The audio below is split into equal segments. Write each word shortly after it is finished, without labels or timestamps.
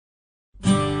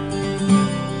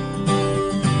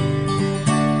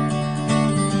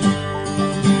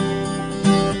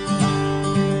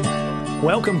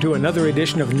Welcome to another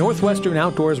edition of Northwestern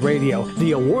Outdoors Radio,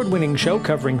 the award-winning show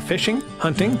covering fishing,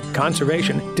 hunting,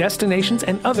 conservation, destinations,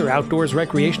 and other outdoors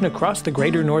recreation across the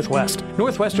greater Northwest.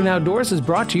 Northwestern Outdoors is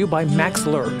brought to you by Max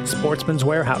Lure, Sportsman's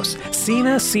Warehouse,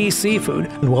 Sina Sea Seafood,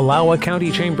 and Wallowa County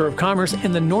Chamber of Commerce,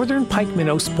 and the Northern Pike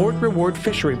Minnow Sport Reward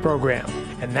Fishery Program.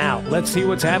 And now, let's see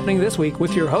what's happening this week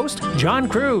with your host, John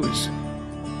Cruz.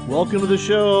 Welcome to the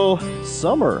show.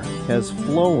 Summer has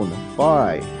flown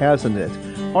by, hasn't it?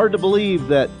 Hard to believe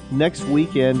that next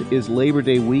weekend is Labor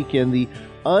Day weekend, the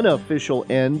unofficial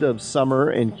end of summer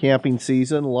and camping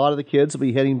season. A lot of the kids will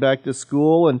be heading back to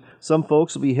school, and some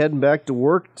folks will be heading back to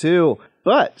work too.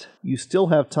 But you still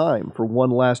have time for one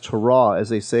last hurrah, as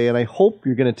they say, and I hope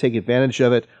you're going to take advantage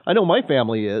of it. I know my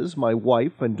family is. My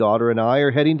wife and daughter and I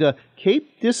are heading to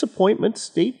Cape Disappointment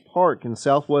State Park in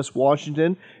southwest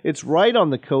Washington. It's right on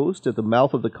the coast at the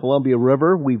mouth of the Columbia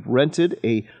River. We've rented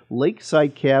a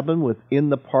lakeside cabin within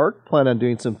the park. Plan on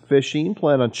doing some fishing.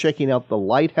 Plan on checking out the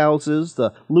lighthouses,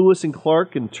 the Lewis and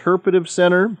Clark Interpretive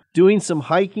Center, doing some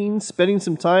hiking, spending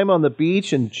some time on the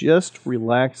beach, and just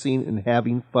relaxing and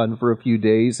having fun for a few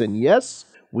days. And yes,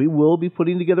 we will be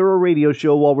putting together a radio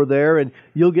show while we're there, and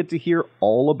you'll get to hear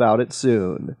all about it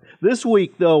soon. This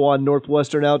week, though, on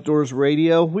Northwestern Outdoors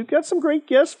Radio, we've got some great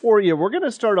guests for you. We're going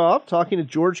to start off talking to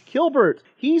George Kilbert.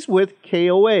 He's with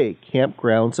KOA,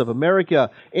 Kampgrounds of America,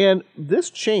 and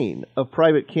this chain of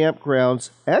private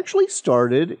campgrounds actually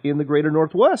started in the greater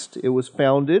Northwest. It was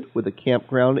founded with a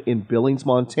campground in Billings,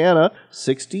 Montana,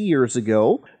 60 years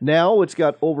ago. Now it's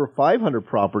got over 500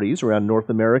 properties around North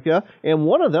America, and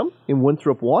one of them in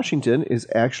Winthrop, Washington, is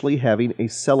actually having a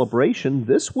celebration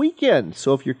this weekend.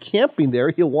 So if you're camping there,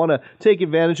 you'll want to take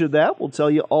advantage of that. We'll tell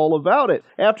you all about it.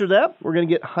 After that, we're going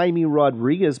to get Jaime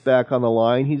Rodriguez back on the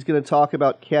line. He's going to talk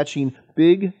about catching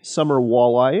big summer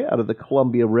walleye out of the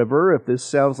Columbia River. If this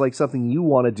sounds like something you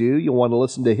want to do, you'll want to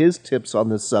listen to his tips on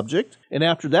this subject. And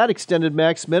after that extended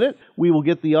Max Minute, we will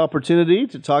get the opportunity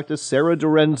to talk to Sarah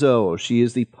Dorenzo. She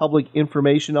is the Public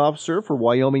Information Officer for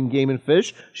Wyoming Game and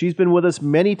Fish. She's been with us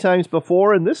many times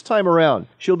before, and this time around,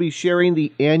 she'll be sharing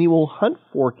the annual hunt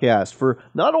forecast for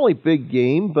not only big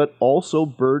game, but also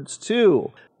birds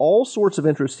too. All sorts of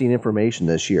interesting information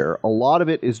this year. A lot of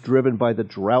it is driven by the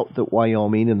drought that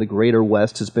Wyoming and the greater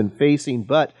West has been facing,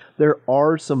 but there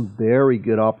are some very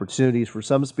good opportunities for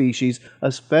some species,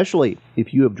 especially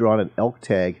if you have drawn an elk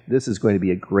tag. This is going to be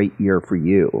a great year for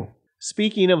you.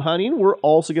 Speaking of hunting, we're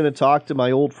also going to talk to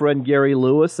my old friend Gary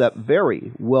Lewis, that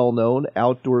very well-known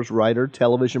outdoors writer,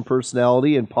 television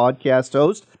personality, and podcast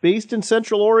host based in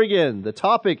Central Oregon. The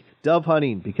topic, dove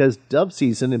hunting, because dove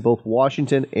season in both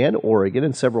Washington and Oregon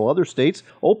and several other states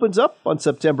opens up on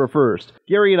September 1st.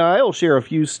 Gary and I will share a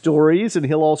few stories, and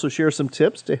he'll also share some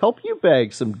tips to help you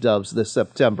bag some doves this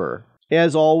September.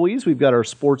 As always, we've got our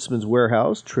Sportsman's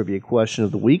Warehouse trivia question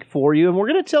of the week for you, and we're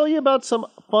going to tell you about some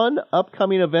fun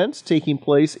upcoming events taking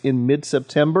place in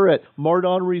mid-September at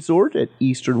Mardon Resort at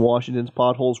Eastern Washington's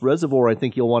Potholes Reservoir. I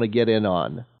think you'll want to get in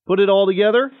on. Put it all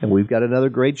together, and we've got another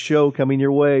great show coming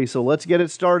your way. So let's get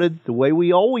it started the way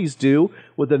we always do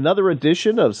with another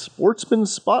edition of Sportsman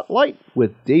Spotlight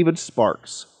with David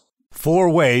Sparks. 4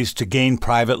 ways to gain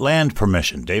private land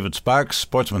permission. David Sparks,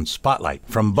 Sportsman Spotlight.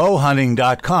 From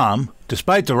bowhunting.com,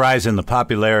 despite the rise in the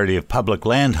popularity of public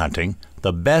land hunting,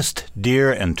 the best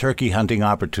deer and turkey hunting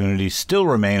opportunities still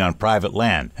remain on private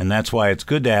land, and that's why it's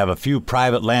good to have a few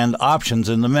private land options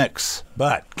in the mix.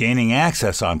 But gaining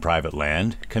access on private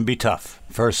land can be tough.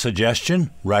 First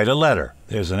suggestion, write a letter.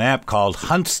 There's an app called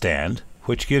HuntStand,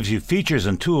 which gives you features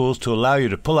and tools to allow you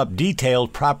to pull up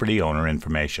detailed property owner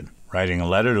information. Writing a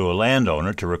letter to a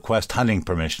landowner to request hunting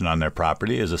permission on their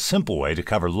property is a simple way to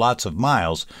cover lots of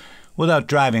miles without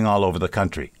driving all over the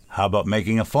country. How about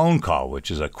making a phone call, which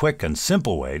is a quick and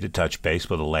simple way to touch base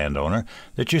with a landowner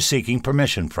that you're seeking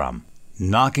permission from?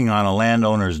 Knocking on a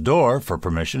landowner's door for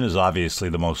permission is obviously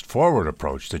the most forward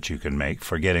approach that you can make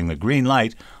for getting the green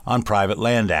light on private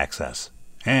land access.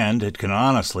 And it can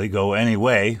honestly go any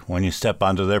way when you step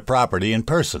onto their property in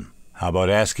person. How about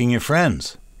asking your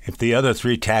friends? If the other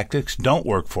 3 tactics don't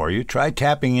work for you, try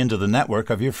tapping into the network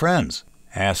of your friends.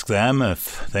 Ask them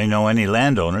if they know any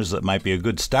landowners that might be a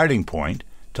good starting point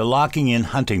to locking in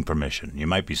hunting permission. You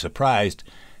might be surprised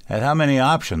at how many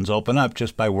options open up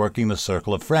just by working the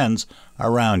circle of friends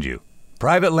around you.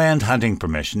 Private land hunting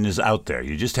permission is out there.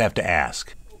 You just have to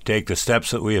ask. Take the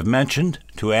steps that we have mentioned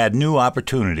to add new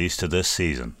opportunities to this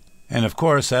season. And of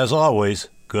course, as always,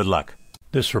 good luck.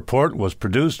 This report was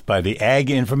produced by the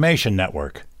Ag Information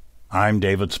Network. I'm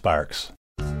David Sparks.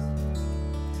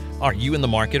 Are you in the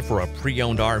market for a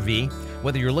pre-owned RV?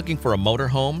 Whether you're looking for a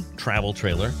motorhome, travel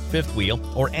trailer, fifth wheel,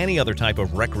 or any other type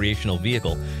of recreational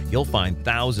vehicle, you'll find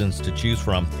thousands to choose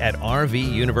from at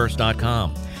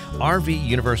RVUniverse.com.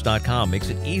 RVUniverse.com makes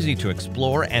it easy to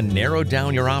explore and narrow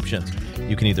down your options.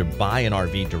 You can either buy an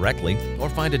RV directly or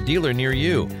find a dealer near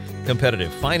you.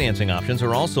 Competitive financing options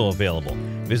are also available.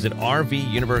 Visit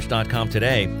RVUniverse.com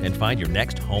today and find your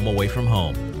next home away from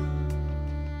home.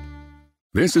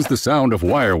 This is the sound of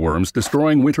wireworms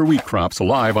destroying winter wheat crops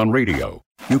live on radio.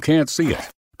 You can't see it,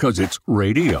 because it's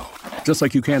radio. Just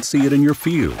like you can't see it in your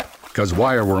field, because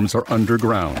wireworms are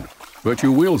underground. But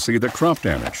you will see the crop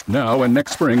damage now and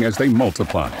next spring as they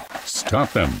multiply.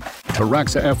 Stop them.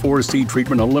 Taraxa F4 seed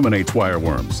treatment eliminates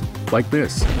wireworms. Like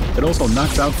this. It also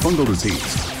knocks out fungal disease.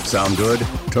 Sound good?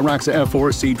 Taraxa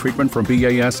F4 seed treatment from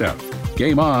BASF.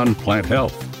 Game on, plant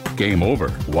health. Game over,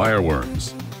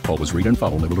 wireworms. Always read and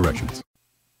follow label directions.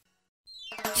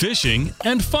 Fishing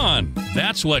and fun.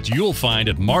 That's what you'll find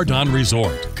at Mardon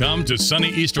Resort. Come to sunny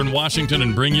Eastern Washington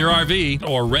and bring your RV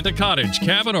or rent a cottage,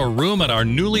 cabin, or room at our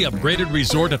newly upgraded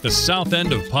resort at the south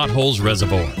end of Potholes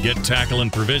Reservoir. Get tackle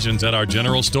and provisions at our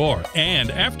general store.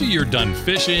 And after you're done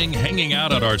fishing, hanging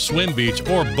out at our swim beach,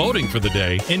 or boating for the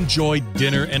day, enjoy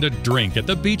dinner and a drink at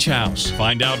the beach house.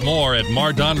 Find out more at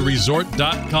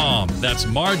MardonResort.com. That's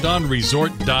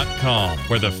MardonResort.com,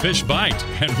 where the fish bite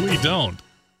and we don't.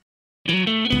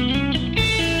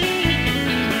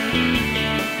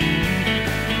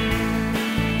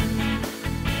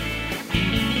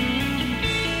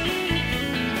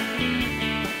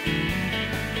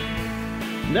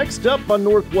 Next up on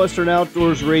Northwestern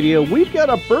Outdoors Radio, we've got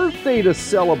a birthday to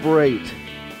celebrate.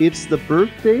 It's the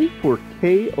birthday for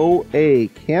KOA,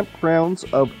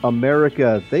 Kampgrounds of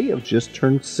America. They have just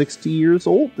turned 60 years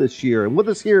old this year. And with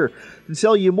us here to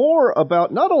tell you more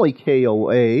about not only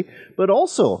KOA, but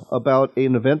also about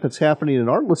an event that's happening in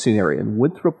our listening area in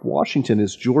Winthrop, Washington,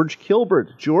 is George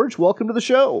Kilbert. George, welcome to the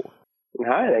show.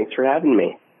 Hi, thanks for having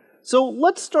me. So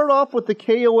let's start off with the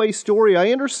KOA story.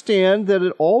 I understand that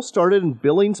it all started in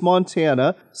Billings,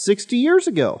 Montana, 60 years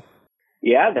ago.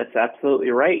 Yeah, that's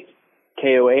absolutely right.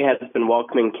 KOA has been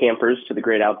welcoming campers to the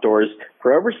great outdoors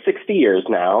for over 60 years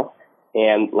now.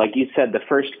 And like you said, the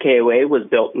first KOA was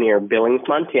built near Billings,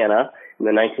 Montana in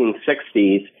the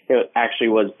 1960s. It actually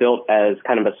was built as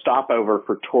kind of a stopover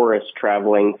for tourists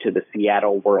traveling to the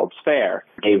Seattle World's Fair.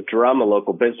 Dave Drum, a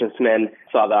local businessman,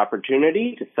 saw the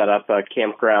opportunity to set up a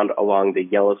campground along the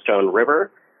Yellowstone River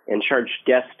and charged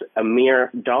guests a mere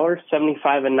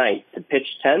 $1.75 a night to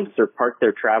pitch tents or park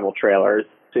their travel trailers.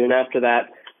 Soon after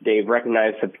that, Dave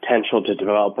recognized the potential to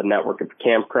develop a network of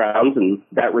campgrounds, and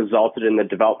that resulted in the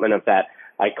development of that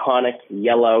iconic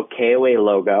yellow KOA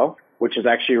logo, which has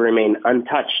actually remained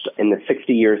untouched in the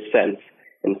 60 years since.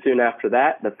 And soon after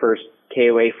that, the first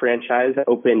KOA franchise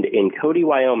opened in Cody,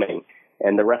 Wyoming,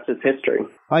 and the rest is history.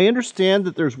 I understand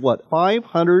that there's,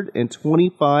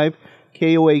 525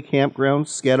 KOA campgrounds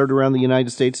scattered around the United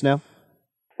States now?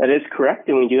 That is correct,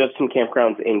 and we do have some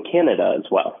campgrounds in Canada as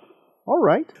well. All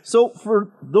right. So for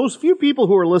those few people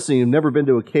who are listening who've never been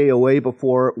to a KOA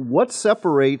before, what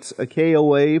separates a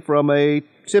KOA from a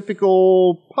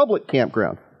typical public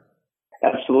campground?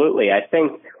 Absolutely. I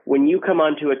think when you come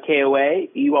onto a KOA,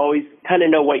 you always kind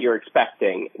of know what you're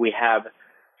expecting. We have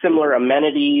similar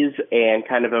amenities and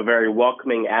kind of a very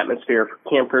welcoming atmosphere for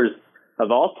campers of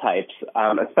all types,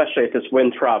 especially at this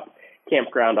Winthrop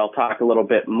campground. I'll talk a little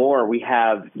bit more. We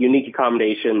have unique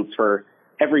accommodations for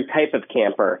every type of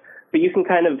camper, but you can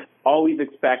kind of always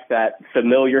expect that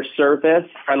familiar service,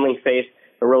 friendly face,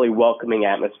 a really welcoming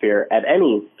atmosphere at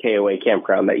any KOA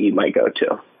campground that you might go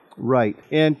to. Right.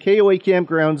 And KOA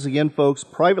campgrounds, again, folks,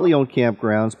 privately owned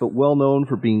campgrounds, but well known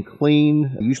for being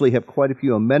clean, usually have quite a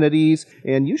few amenities,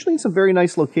 and usually in some very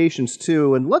nice locations,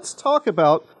 too. And let's talk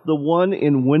about the one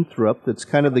in Winthrop that's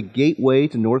kind of the gateway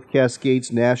to North Cascades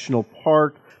National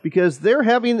Park, because they're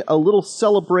having a little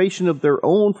celebration of their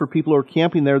own for people who are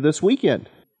camping there this weekend.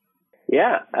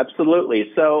 Yeah,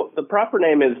 absolutely. So the proper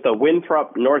name is the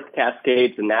Winthrop North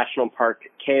Cascades National Park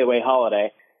KOA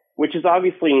Holiday, which is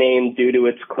obviously named due to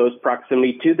its close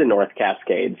proximity to the North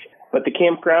Cascades. But the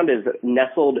campground is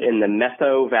nestled in the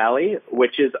Metho Valley,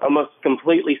 which is almost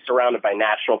completely surrounded by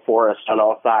national forest on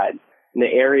all sides. And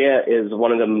the area is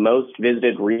one of the most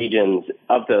visited regions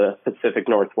of the Pacific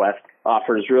Northwest,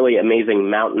 offers really amazing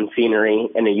mountain scenery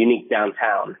and a unique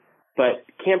downtown. But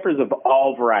campers of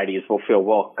all varieties will feel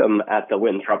welcome at the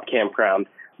Winthrop Campground.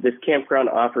 This campground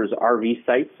offers RV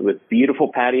sites with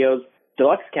beautiful patios,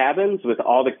 deluxe cabins with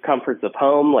all the comforts of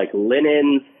home like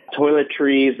linens,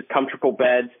 toiletries, comfortable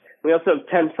beds. We also have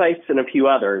tent sites and a few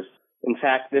others. In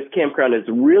fact, this campground is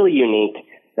really unique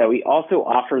that we also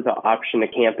offer the option to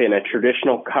camp in a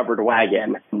traditional covered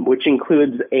wagon, which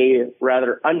includes a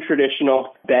rather untraditional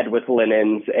bed with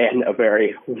linens and a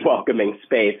very welcoming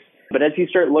space. But as you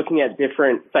start looking at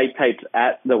different site types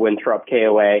at the Winthrop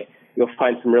KOA, you'll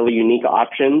find some really unique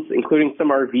options, including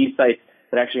some RV sites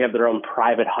that actually have their own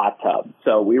private hot tub.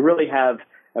 So we really have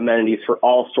amenities for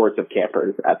all sorts of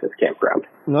campers at this campground.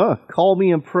 Call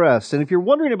me impressed. And if you're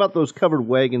wondering about those covered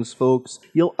wagons, folks,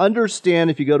 you'll understand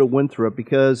if you go to Winthrop,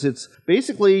 because it's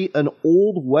basically an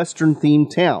old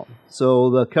Western-themed town. So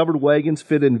the covered wagons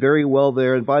fit in very well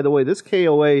there. And by the way, this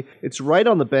KOA, it's right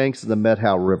on the banks of the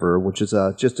Methow River, which is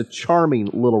just a charming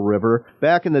little river.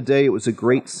 Back in the day, it was a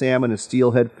great salmon and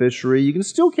steelhead fishery. You can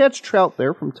still catch trout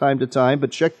there from time to time,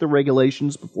 but check the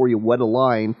regulations before you wet a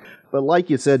line. But like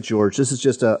you said, George, this is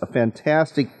just a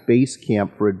fantastic base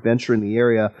camp for adventure in the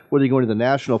area, whether you're going to the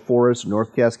National Forest,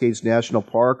 North Cascades National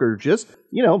Park, or just,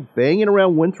 banging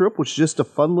around Winthrop, which is just a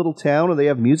fun little town, and they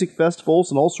have music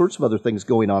festivals and all sorts of other things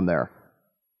going on there.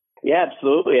 Yeah,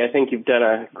 absolutely. I think you've done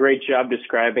a great job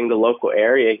describing the local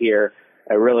area here.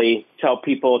 I really tell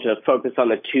people to focus on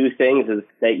the two things, is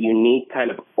that unique kind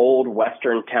of old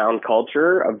Western town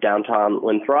culture of downtown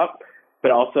Winthrop,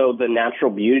 but also the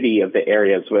natural beauty of the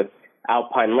areas with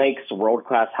alpine lakes,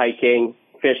 world-class hiking,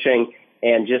 fishing,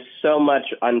 and just so much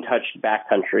untouched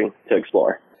backcountry to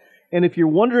explore. And if you're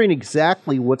wondering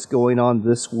exactly what's going on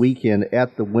this weekend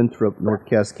at the Winthrop North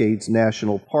Cascades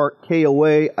National Park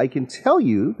KOA, I can tell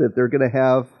you that they're going to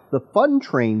have the fun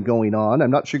train going on.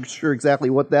 I'm not sure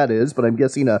exactly what that is, but I'm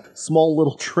guessing a small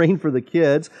little train for the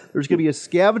kids. There's going to be a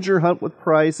scavenger hunt with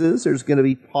prizes. There's going to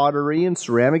be pottery and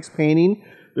ceramics painting.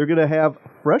 They're going to have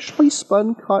freshly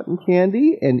spun cotton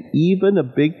candy and even a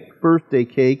big birthday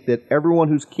cake that everyone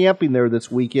who's camping there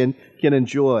this weekend can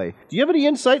enjoy. Do you have any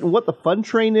insight on what the fun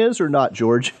train is or not,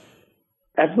 George?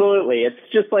 Absolutely. It's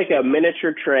just like a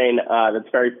miniature train that's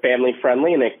very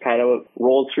family-friendly, and it kind of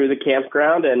rolls through the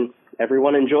campground, and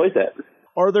everyone enjoys it.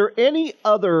 Are there any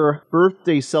other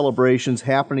birthday celebrations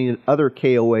happening in other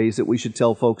KOAs that we should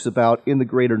tell folks about in the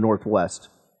greater Northwest?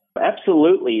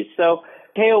 Absolutely. So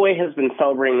KOA has been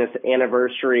celebrating this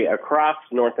anniversary across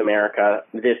North America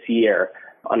this year.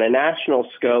 On a national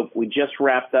scope, we just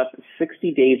wrapped up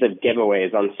 60 days of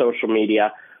giveaways on social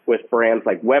media with brands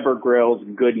like Weber Grills,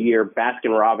 Goodyear,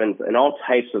 Baskin-Robbins, and all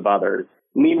types of others.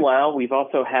 Meanwhile, we've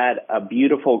also had a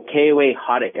beautiful KOA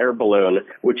hot air balloon,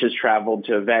 which has traveled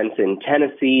to events in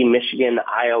Tennessee, Michigan,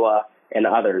 Iowa, and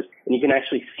others. And you can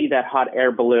actually see that hot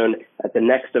air balloon at the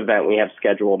next event we have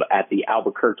scheduled at the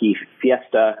Albuquerque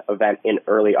Fiesta event in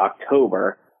early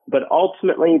October. But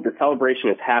ultimately, the celebration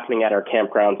is happening at our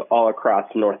campgrounds all across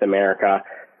North America.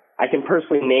 I can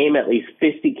personally name at least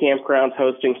 50 campgrounds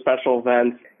hosting special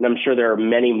events, and I'm sure there are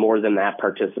many more than that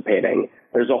participating.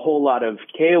 There's a whole lot of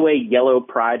KOA yellow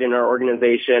pride in our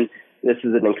organization. This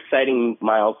is an exciting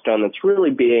milestone that's really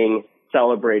being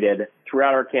celebrated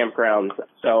throughout our campgrounds.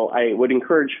 So I would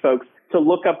encourage folks to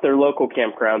look up their local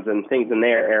campgrounds and things in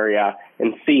their area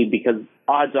and see, because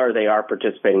odds are they are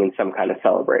participating in some kind of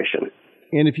celebration.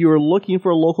 And if you are looking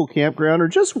for a local campground or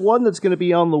just one that's going to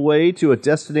be on the way to a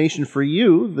destination for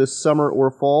you this summer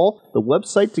or fall, the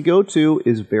website to go to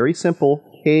is very simple,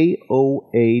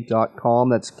 KOA.com.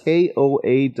 That's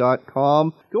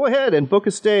KOA.com. Go ahead and book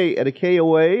a stay at a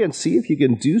KOA and see if you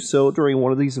can do so during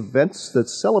one of these events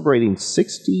that's celebrating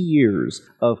 60 years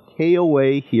of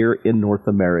KOA here in North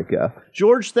America.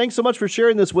 George, thanks so much for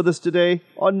sharing this with us today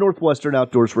on Northwestern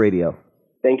Outdoors Radio.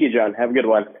 Thank you, John. Have a good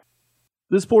one.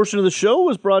 This portion of the show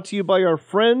was brought to you by our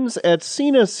friends at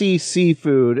Sina Sea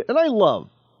Seafood, and I love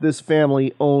this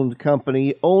family-owned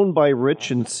company owned by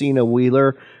Rich and Sina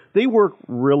Wheeler. They work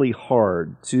really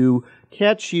hard to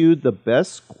catch you the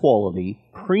best quality,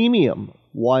 premium,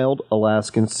 wild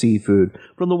Alaskan seafood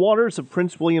from the waters of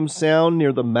Prince William Sound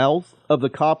near the mouth of the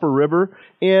Copper River.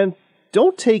 And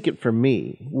don't take it from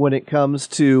me when it comes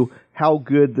to how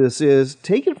good this is.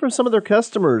 Take it from some of their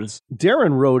customers.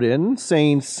 Darren wrote in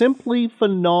saying, simply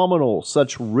phenomenal.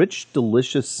 Such rich,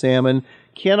 delicious salmon.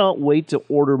 Cannot wait to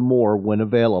order more when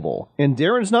available. And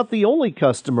Darren's not the only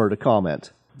customer to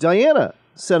comment. Diana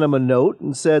sent him a note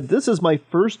and said, this is my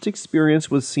first experience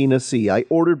with Sina Sea. I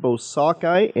ordered both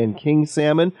sockeye and king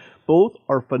salmon. Both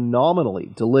are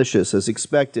phenomenally delicious as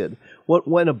expected. What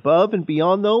went above and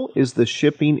beyond, though, is the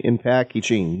shipping and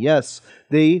packaging. Yes,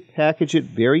 they package it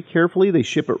very carefully. They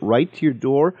ship it right to your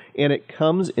door, and it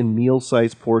comes in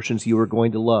meal-sized portions you are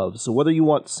going to love. So whether you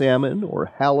want salmon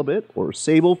or halibut or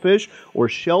sablefish or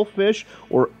shellfish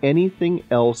or anything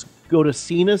else, go to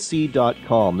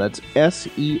SenaSea.com. That's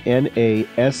SenaSea,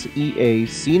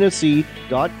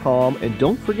 SenaSea.com. And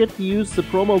don't forget to use the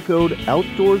promo code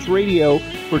OutdoorsRadio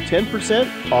for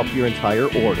 10% off your entire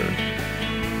order.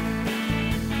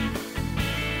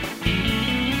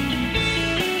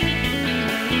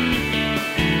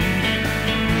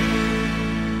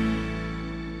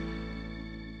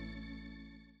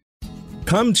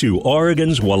 Come to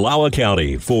Oregon's Wallowa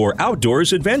County for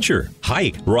outdoors adventure.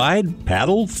 Hike, ride,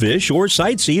 paddle, fish, or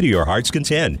sightsee to your heart's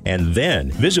content. And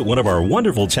then visit one of our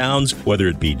wonderful towns, whether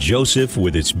it be Joseph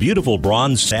with its beautiful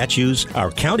bronze statues, our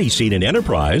county seat in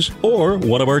Enterprise, or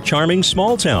one of our charming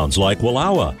small towns like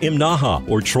Wallowa, Imnaha,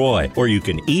 or Troy, where you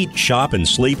can eat, shop, and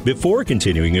sleep before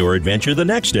continuing your adventure the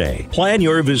next day. Plan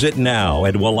your visit now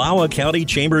at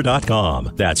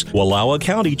WallowaCountyChamber.com. That's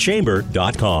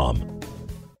WallowaCountyChamber.com.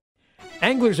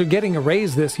 Anglers are getting a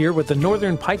raise this year with the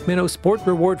Northern Pike Minnow Sport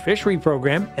Reward Fishery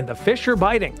Program, and the fish are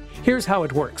biting. Here's how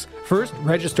it works. First,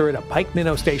 register at a pike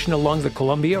minnow station along the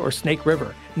Columbia or Snake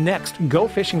River. Next, go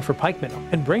fishing for pike minnow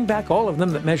and bring back all of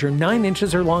them that measure 9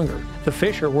 inches or longer. The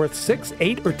fish are worth $6,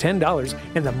 $8, or $10,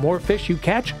 and the more fish you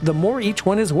catch, the more each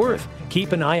one is worth.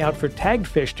 Keep an eye out for tagged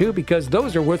fish too, because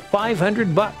those are worth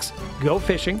 $500. Go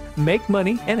fishing, make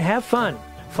money, and have fun.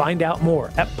 Find out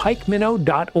more at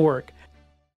pikeminnow.org.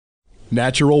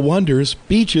 Natural wonders,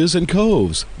 beaches and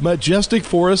coves, majestic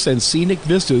forests and scenic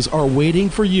vistas are waiting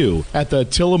for you at the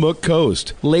Tillamook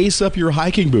Coast. Lace up your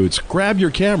hiking boots, grab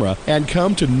your camera, and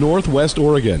come to Northwest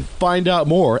Oregon. Find out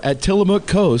more at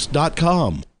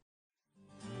tillamookcoast.com.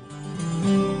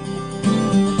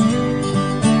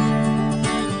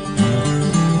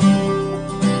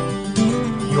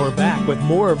 You're back with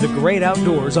more of the great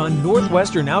outdoors on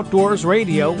Northwestern Outdoors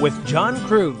Radio with John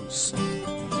Cruz.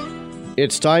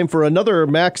 It's time for another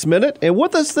Max Minute, and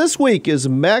with us this week is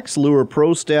Max Lure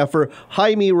Pro staffer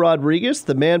Jaime Rodriguez,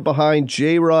 the man behind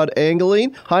J-Rod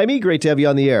Angling. Jaime, great to have you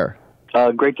on the air.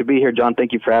 Great to be here, John.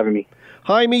 Thank you for having me.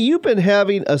 Jaime, you've been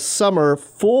having a summer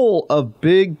full of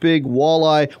big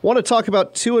walleye. I want to talk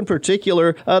about two in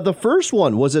particular. The first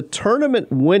one was a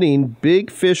tournament-winning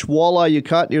big fish walleye you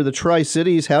caught near the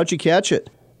Tri-Cities. How'd you catch it?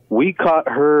 We caught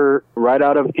her right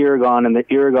out of Iragon, in the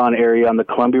Iragon area on the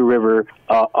Columbia River,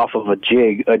 off of a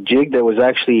jig that was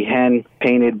actually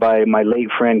hand-painted by my late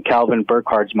friend Calvin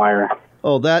Burkhardsmeyer.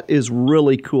 Oh, that is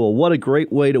really cool. What a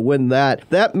great way to win that.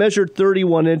 That measured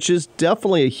 31 inches,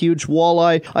 definitely a huge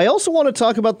walleye. I also want to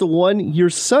talk about the one your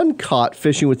son caught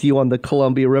fishing with you on the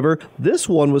Columbia River. This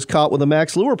one was caught with a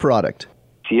Max Lure product.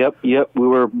 Yep. We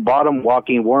were bottom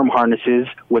walking worm harnesses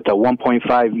with a 1.5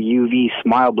 UV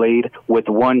smile blade with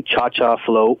one cha-cha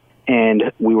float.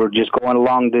 And we were just going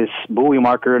along this buoy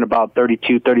marker in about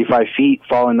 32, 35 feet,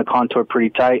 following the contour pretty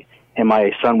tight. And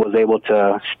my son was able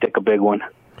to stick a big one.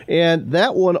 And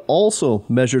that one also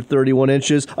measured 31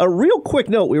 inches. A real quick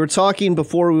note, we were talking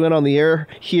before we went on the air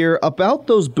here about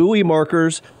those buoy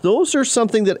markers. Those are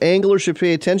something that anglers should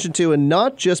pay attention to, and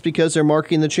not just because they're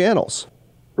marking the channels.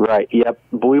 Right, yep.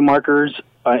 Buoy markers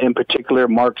in particular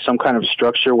mark some kind of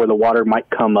structure where the water might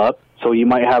come up. So you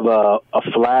might have a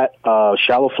flat,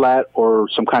 shallow flat, or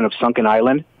some kind of sunken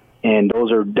island, and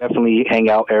those are definitely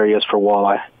hangout areas for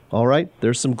walleye. All right,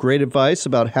 there's some great advice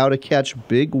about how to catch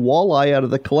big walleye out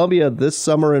of the Columbia this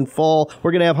summer and fall.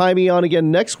 We're going to have Jaime on again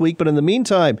next week, but in the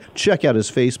meantime, check out his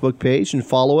Facebook page and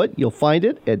follow it. You'll find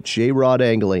it at J-Rod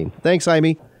Angling. Thanks,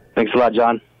 Jaime. Thanks a lot,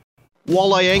 John.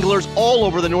 Walleye anglers all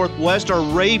over the Northwest are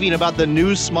raving about the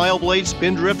new Smile Blade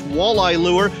Spindrift walleye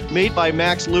lure made by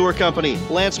Max Lure Company.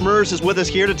 Lance Mers is with us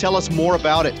here to tell us more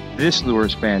about it. This lure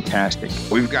is fantastic.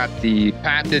 We've got the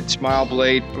patented Smile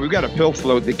Blade. We've got a pill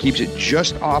float that keeps it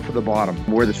just off of the bottom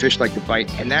where the fish like to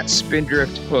bite. And that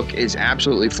Spindrift hook is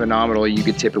absolutely phenomenal. You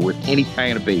can tip it with any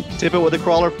kind of bait. Tip it with a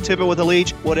crawler, tip it with a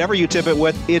leech, whatever you tip it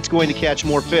with, it's going to catch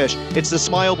more fish. It's the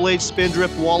Smile Blade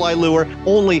Spindrift walleye lure,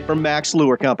 only from Max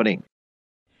Lure Company.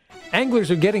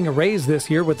 Anglers are getting a raise this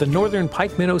year with the Northern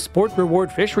Pike Minnow Sport Reward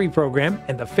Fishery Program,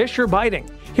 and the fish are biting.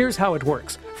 Here's how it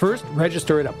works. First,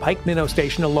 register at a pike minnow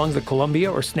station along the Columbia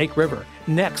or Snake River.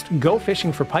 Next, go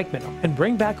fishing for pike minnow and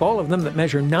bring back all of them that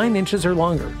measure 9 inches or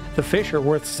longer. The fish are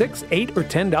worth $6, $8, or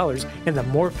 $10, and the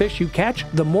more fish you catch,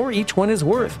 the more each one is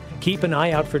worth. Keep an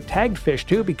eye out for tagged fish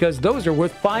too, because those are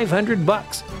worth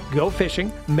 $500. Go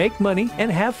fishing, make money, and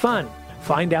have fun.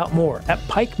 Find out more at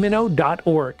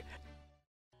pikeminnow.org.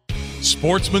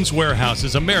 Sportsman's Warehouse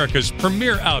is America's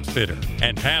premier outfitter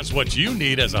and has what you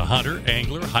need as a hunter,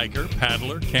 angler, hiker,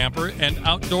 paddler, camper, and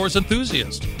outdoors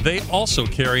enthusiast. They also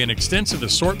carry an extensive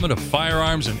assortment of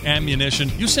firearms and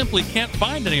ammunition you simply can't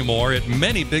find anymore at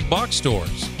many big box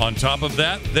stores. On top of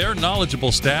that, their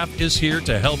knowledgeable staff is here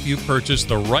to help you purchase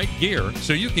the right gear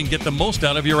so you can get the most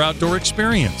out of your outdoor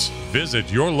experience.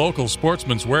 Visit your local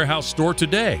Sportsman's Warehouse store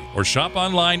today or shop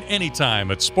online anytime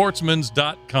at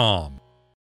sportsmans.com.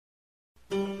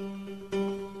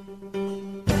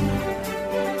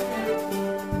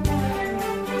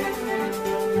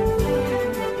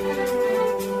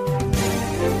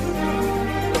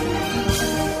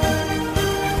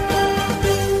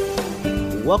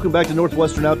 Welcome back to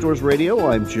Northwestern Outdoors Radio.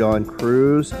 I'm John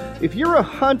Cruz. If you're a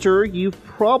hunter, you've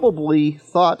probably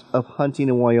thought of hunting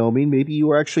in Wyoming. Maybe you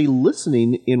are actually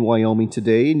listening in Wyoming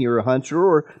today and you're a hunter,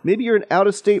 or maybe you're an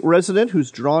out-of-state resident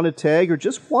who's drawn a tag or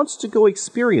just wants to go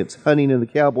experience hunting in the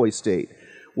Cowboy State.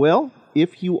 Well,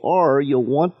 if you are, you'll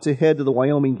want to head to the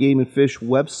Wyoming Game and Fish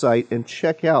website and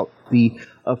check out the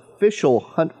official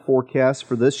hunt forecast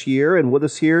for this year. And with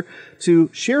us here to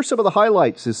share some of the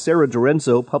highlights is Sarah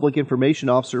Dorenzo, Public Information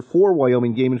Officer for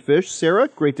Wyoming Game and Fish. Sarah,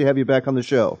 great to have you back on the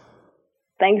show.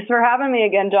 Thanks for having me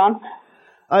again, John.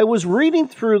 I was reading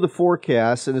through the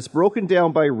forecast, and it's broken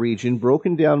down by region,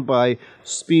 broken down by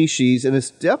species, and it's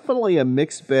definitely a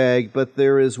mixed bag, but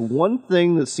there is one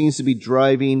thing that seems to be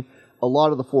driving a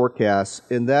lot of the forecasts,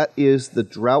 and that is the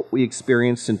drought we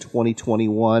experienced in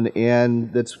 2021,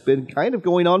 and that's been kind of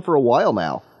going on for a while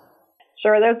now.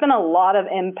 Sure, there's been a lot of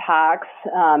impacts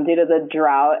due to the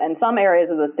drought, and some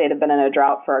areas of the state have been in a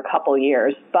drought for a couple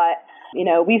years. But,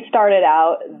 we started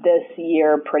out this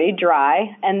year pretty dry,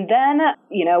 and then,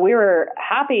 we were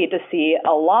happy to see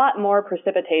a lot more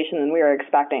precipitation than we were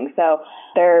expecting. So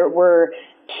there were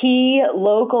key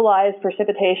localized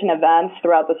precipitation events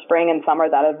throughout the spring and summer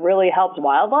that have really helped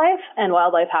wildlife and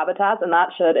wildlife habitats, and that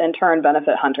should in turn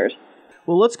benefit hunters.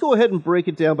 Well, let's go ahead and break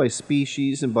it down by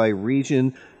species and by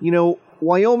region.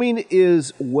 Wyoming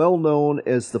is well known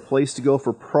as the place to go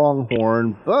for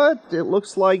pronghorn, but it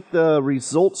looks like the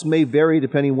results may vary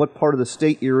depending what part of the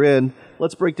state you're in.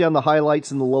 Let's break down the highlights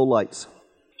and the lowlights.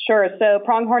 Sure. So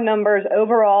pronghorn numbers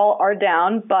overall are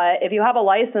down, but if you have a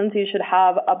license, you should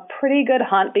have a pretty good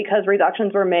hunt because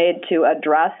reductions were made to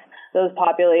address those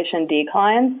population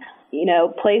declines.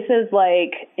 Places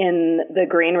like in the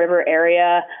Green River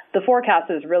area, the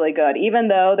forecast is really good. Even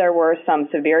though there were some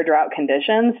severe drought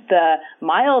conditions, the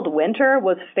mild winter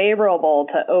was favorable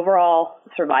to overall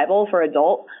survival for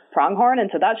adult pronghorn, and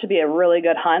so that should be a really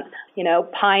good hunt.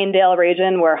 Pinedale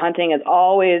region, where hunting has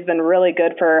always been really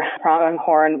good for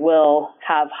pronghorn, will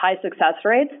have high success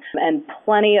rates and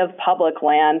plenty of public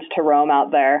land to roam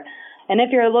out there. And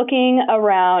if you're looking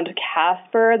around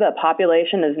Casper, the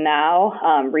population has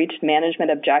now reached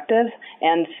management objectives,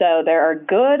 and so there are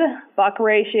good buck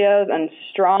ratios and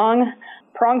strong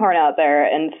pronghorn out there,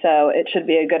 and so it should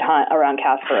be a good hunt around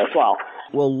Casper as well.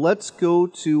 Well, let's go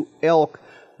to elk.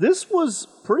 This was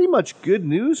pretty much good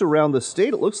news around the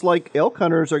state. It looks like elk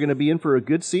hunters are going to be in for a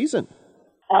good season.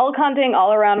 Elk hunting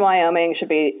all around Wyoming should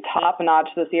be top-notch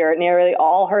this year. Nearly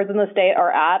all herds in the state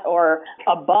are at or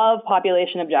above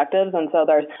population objectives, and so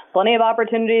there's plenty of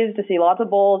opportunities to see lots of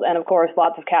bulls and, of course,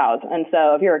 lots of cows. And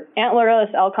so if you're an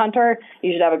antlerless elk hunter,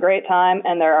 you should have a great time,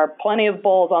 and there are plenty of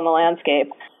bulls on the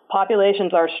landscape.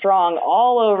 Populations are strong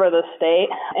all over the state,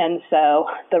 and so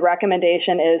the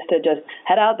recommendation is to just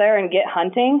head out there and get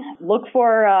hunting. Look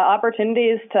for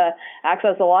opportunities to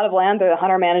access a lot of land through the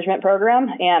hunter management program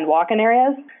and walk-in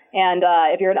areas. And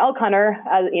if you're an elk hunter,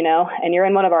 and you're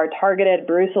in one of our targeted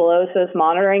brucellosis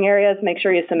monitoring areas, make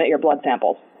sure you submit your blood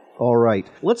samples. All right.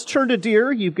 Let's turn to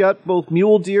deer. You've got both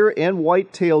mule deer and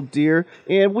white-tailed deer,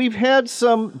 and we've had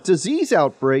some disease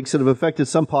outbreaks that have affected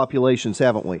some populations,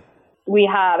 haven't we? We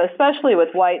have, especially with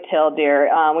white-tailed deer.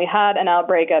 We had an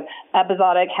outbreak of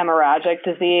episodic hemorrhagic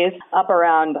disease up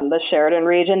around the Sheridan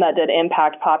region that did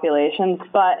impact populations.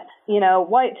 But,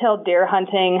 white-tailed deer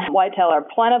hunting, whitetail are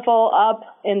plentiful up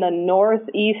in the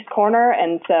northeast corner,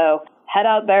 and so head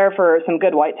out there for some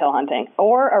good whitetail hunting,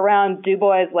 or around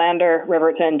Dubois, Lander,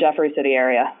 Riverton, Jeffrey City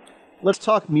area. Let's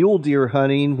talk mule deer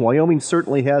hunting. Wyoming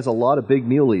certainly has a lot of big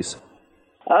muleys.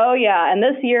 Oh, yeah, and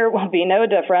this year will be no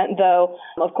different, though,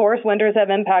 of course, winters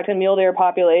have impacted mule deer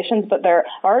populations, but there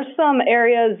are some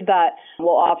areas that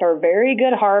will offer very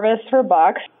good harvest for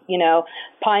bucks.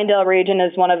 Pinedale region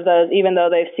is one of those, even though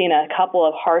they've seen a couple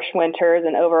of harsh winters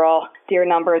and overall deer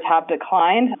numbers have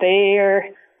declined, there are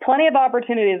plenty of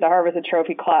opportunities to harvest a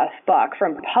trophy class buck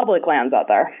from public lands out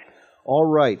there. All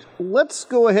right, let's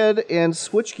go ahead and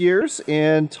switch gears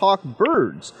and talk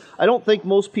birds. I don't think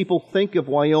most people think of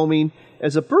Wyoming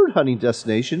as a bird hunting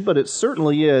destination, but it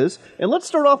certainly is. And let's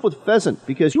start off with pheasant,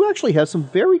 because you actually have some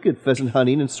very good pheasant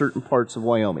hunting in certain parts of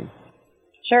Wyoming.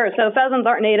 Sure. So pheasants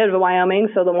aren't native to Wyoming,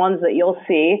 so the ones that you'll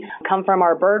see come from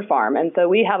our bird farm. And so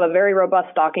we have a very robust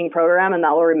stocking program, and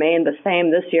that will remain the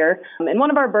same this year. In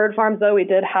one of our bird farms, though, we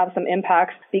did have some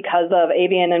impacts because of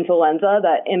avian influenza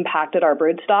that impacted our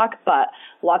brood stock. But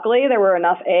luckily, there were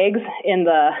enough eggs in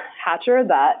the hatcher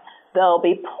that there'll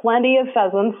be plenty of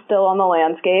pheasants still on the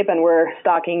landscape, and we're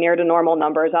stocking near to normal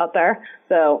numbers out there.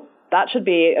 So that should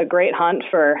be a great hunt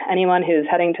for anyone who's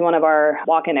heading to one of our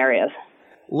walk-in areas.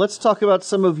 Let's talk about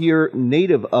some of your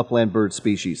native upland bird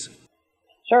species.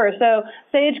 Sure. So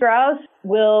sage grouse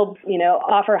will,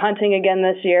 offer hunting again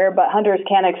this year, but hunters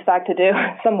can expect to do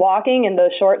some walking in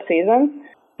those short seasons.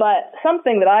 But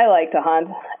something that I like to hunt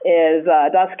is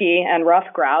dusky and rough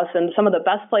grouse, and some of the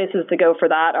best places to go for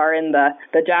that are in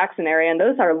the Jackson area, and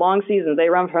those are long seasons. They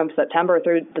run from September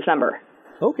through December.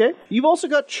 Okay. You've also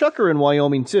got chukar in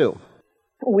Wyoming, too.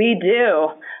 We do.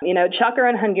 Chukar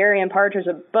and Hungarian partridge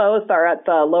both are at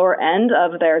the lower end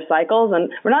of their cycles,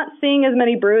 and we're not seeing as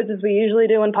many broods as we usually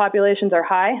do when populations are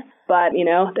high, but,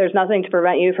 there's nothing to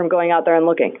prevent you from going out there and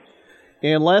looking.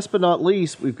 And last but not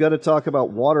least, we've got to talk about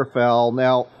waterfowl.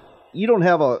 Now, you don't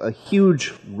have a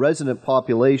huge resident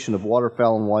population of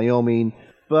waterfowl in Wyoming,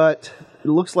 but it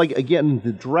looks like, again,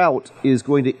 the drought is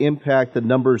going to impact the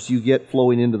numbers you get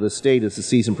flowing into the state as the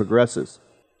season progresses.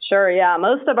 Sure, yeah.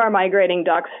 Most of our migrating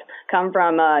ducks come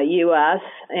from U.S.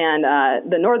 and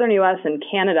the northern U.S. and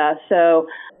Canada, so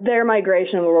their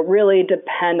migration will really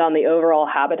depend on the overall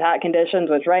habitat conditions,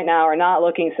 which right now are not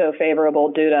looking so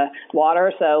favorable due to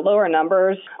water, so lower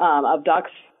numbers of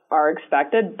ducks are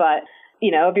expected. But,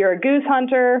 if you're a goose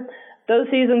hunter, those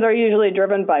seasons are usually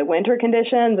driven by winter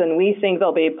conditions, and we think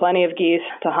there'll be plenty of geese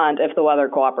to hunt if the weather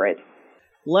cooperates.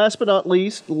 Last but not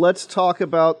least, let's talk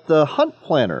about the hunt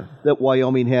planner that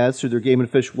Wyoming has through their Game and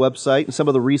Fish website and some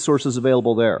of the resources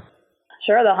available there.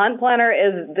 Sure. The Hunt Planner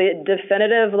is the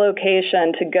definitive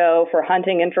location to go for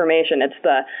hunting information. It's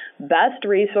the best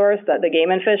resource that the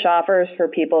Game and Fish offers for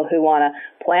people who want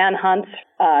to plan hunts,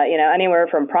 anywhere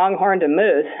from pronghorn to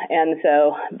moose. And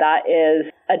so that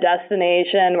is a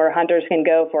destination where hunters can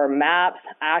go for maps,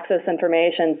 access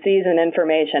information, season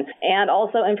information, and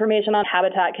also information on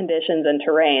habitat conditions and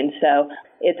terrain. So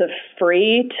it's a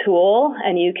free tool,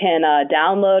 and you can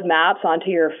download maps onto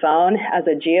your phone as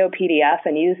a GeoPDF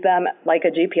and use them like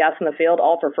a GPS in the field,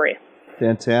 all for free.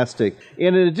 Fantastic.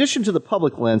 And in addition to the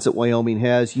public lands that Wyoming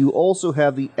has, you also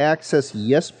have the Access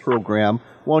Yes program.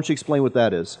 Why don't you explain what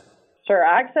that is? Sure.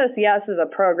 Access Yes is a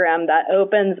program that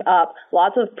opens up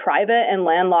lots of private and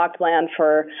landlocked land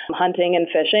for hunting and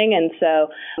fishing. And so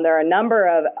there are a number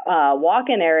of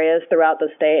walk-in areas throughout the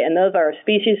state, and those are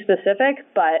species specific,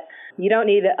 but you don't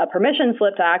need a permission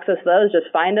slip to access those.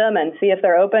 Just find them and see if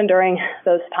they're open during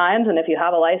those times. And if you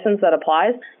have a license that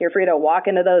applies, you're free to walk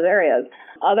into those areas.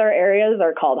 Other areas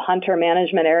are called hunter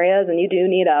management areas, and you do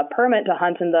need a permit to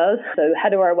hunt in those. So head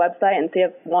to our website and see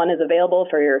if one is available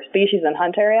for your species and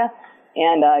hunt area,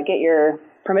 and get your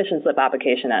permission slip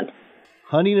application in.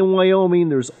 Hunting in Wyoming,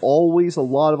 there's always a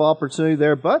lot of opportunity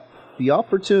there, but the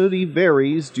opportunity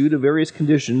varies due to various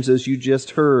conditions, as you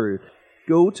just heard.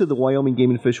 Go to the Wyoming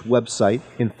Game and Fish website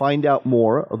and find out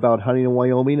more about hunting in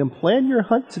Wyoming and plan your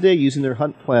hunt today using their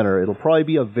hunt planner. It'll probably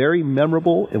be a very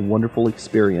memorable and wonderful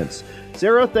experience.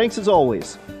 Sarah, thanks as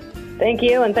always. Thank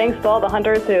you, and thanks to all the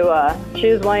hunters who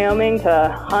choose Wyoming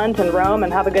to hunt and roam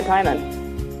and have a good time in.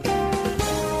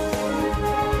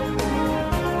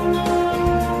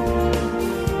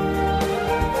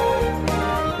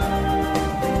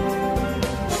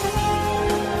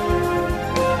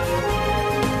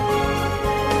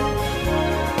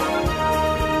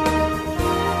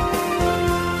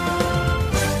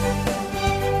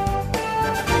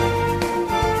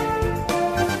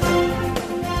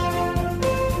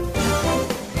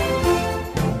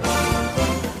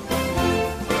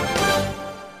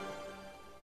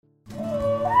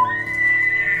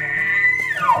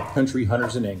 Country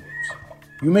hunters and anglers.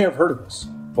 You may have heard of us,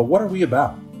 but what are we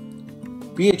about?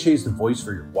 BHA is the voice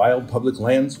for your wild public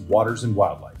lands, waters, and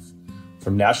wildlife.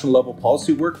 From national level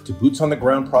policy work to boots on the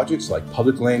ground projects like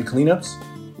public land cleanups,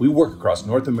 we work across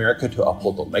North America to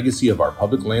uphold the legacy of our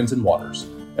public lands and waters,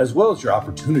 as well as your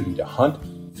opportunity to hunt,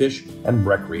 fish, and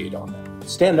recreate on them.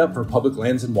 Stand up for public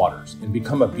lands and waters and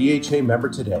become a BHA member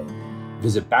today.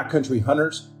 Visit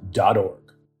backcountryhunters.org.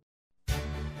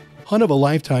 Hunt of a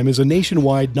Lifetime is a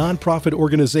nationwide nonprofit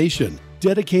organization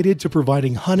dedicated to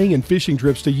providing hunting and fishing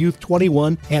trips to youth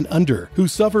 21 and under who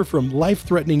suffer from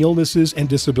life-threatening illnesses and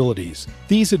disabilities.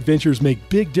 These adventures make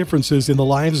big differences in the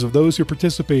lives of those who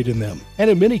participate in them, and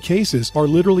in many cases are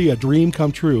literally a dream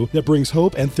come true that brings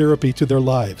hope and therapy to their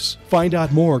lives. Find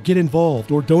out more, get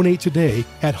involved, or donate today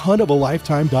at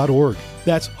huntofalifetime.org.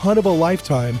 That's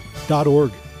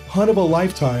huntofalifetime.org.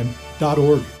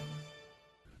 huntofalifetime.org.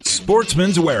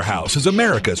 Sportsman's Warehouse is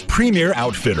America's premier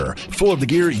outfitter, full of the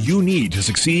gear you need to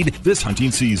succeed this hunting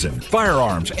season.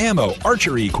 Firearms, ammo,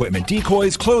 archery equipment,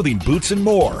 decoys, clothing, boots, and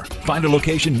more. Find a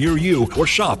location near you or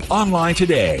shop online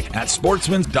today at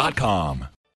sportsmans.com.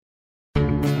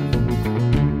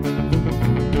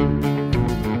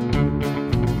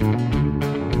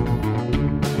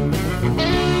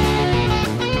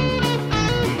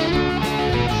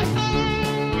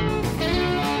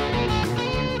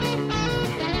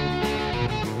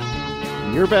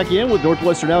 You're back in with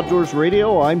Northwestern Outdoors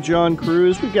Radio. I'm John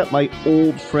Cruz. We've got my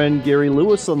old friend Gary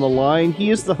Lewis on the line.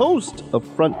 He is the host of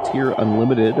Frontier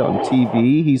Unlimited on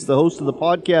TV. He's the host of the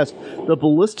podcast, The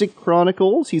Ballistic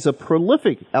Chronicles. He's a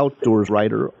prolific outdoors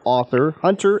writer, author,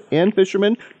 hunter, and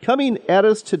fisherman. Coming at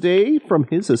us today from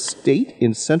his estate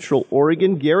in Central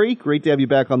Oregon. Gary, great to have you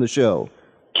back on the show.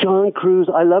 John Cruz,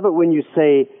 I love it when you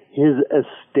say his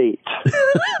estate,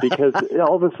 because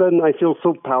all of a sudden I feel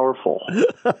so powerful.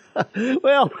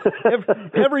 Well,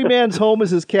 every man's home is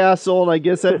his castle, and I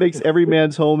guess that makes every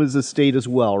man's home his estate as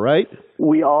well, right?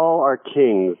 We all are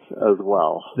kings as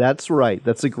well. That's right.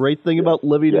 That's a great thing about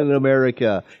living in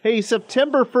America. Hey,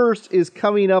 September 1st is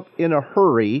coming up in a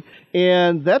hurry,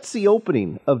 and that's the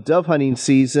opening of dove hunting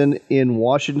season in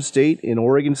Washington State, in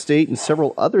Oregon State, and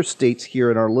several other states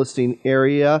here in our listening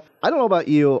area. I don't know about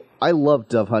you, I love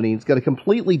dove hunting. It's got a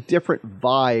completely different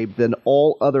vibe than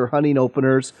all other hunting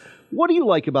openers. What do you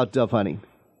like about dove hunting?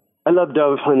 I love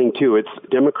dove hunting, too. It's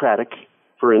democratic.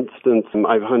 For instance,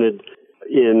 I've hunted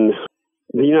in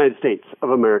the United States of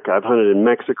America. I've hunted in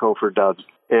Mexico for doves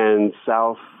and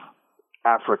South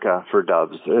Africa for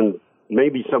doves and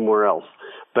maybe somewhere else.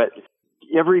 But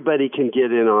everybody can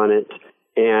get in on it,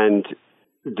 and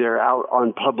they're out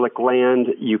on public land.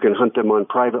 You can hunt them on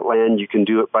private land. You can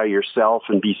do it by yourself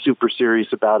and be super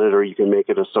serious about it, or you can make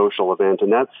it a social event.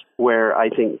 And that's where I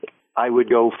think I would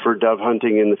go for dove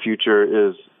hunting in the future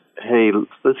is, hey,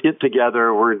 let's get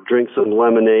together. We're drink some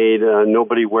lemonade.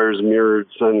 Nobody wears mirrored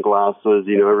sunglasses.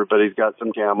 You know, everybody's got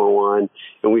some camo on,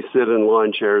 and we sit in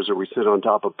lawn chairs or we sit on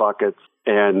top of buckets,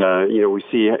 and we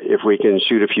see if we can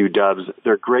shoot a few doves.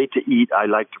 They're great to eat. I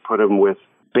like to put them with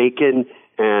bacon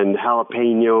and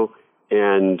jalapeno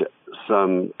and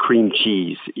some cream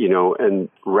cheese, and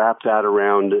wrap that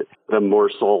around the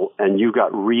morsel, and you've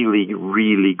got really,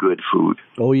 really good food.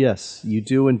 Oh, yes, you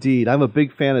do indeed. I'm a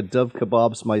big fan of dove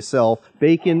kebabs myself.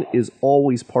 Bacon is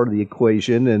always part of the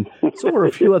equation, and so are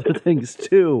a few other things,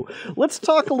 too. Let's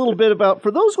talk a little bit about,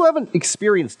 for those who haven't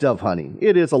experienced dove hunting,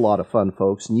 it is a lot of fun,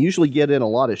 folks, and you usually get in a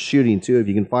lot of shooting, too, if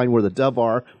you can find where the dove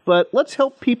are. But let's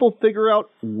help people figure out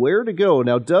where to go.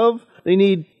 Now, dove, they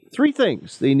need three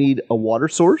things. They need a water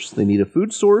source, they need a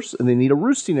food source, and they need a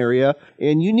roosting area.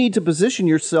 And you need to position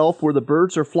yourself where the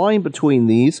birds are flying between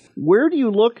these. Where do you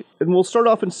look? And we'll start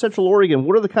off in Central Oregon.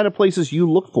 What are the kind of places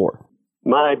you look for?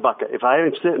 My bucket. If I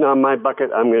am sitting on my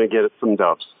bucket, I'm going to get some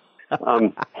doves.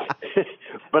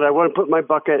 But I want to put my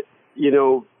bucket,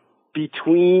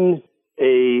 between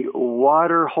a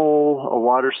water hole, a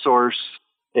water source,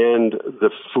 and the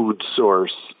food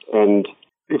source. And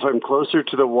if I'm closer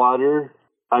to the water,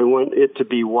 I want it to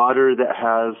be water that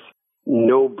has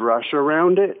no brush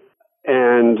around it.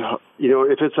 And,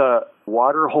 if it's a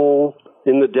water hole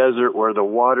in the desert where the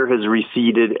water has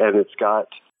receded and it's got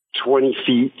 20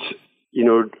 feet,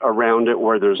 around it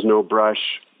where there's no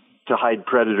brush to hide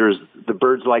predators, the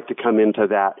birds like to come into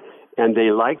that. And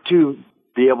they like to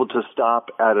be able to stop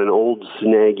at an old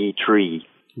snaggy tree.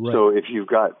 Right. So if you've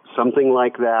got something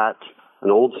like that, an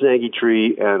old snaggy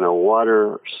tree and a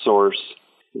water source,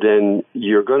 then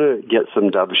you're going to get some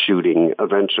dove shooting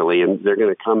eventually, and they're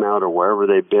going to come out of wherever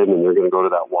they've been, and they're going to go to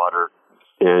that water,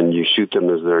 and you shoot them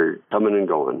as they're coming and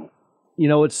going.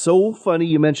 It's so funny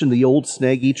you mentioned the old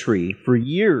snaggy tree. For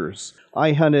years,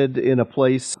 I hunted in a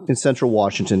place in central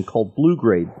Washington called Blue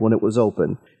Grade when it was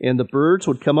open, and the birds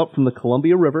would come up from the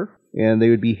Columbia River, and they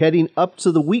would be heading up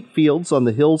to the wheat fields on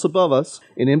the hills above us,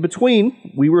 and in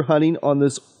between, we were hunting on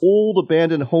this old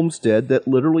abandoned homestead that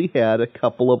literally had a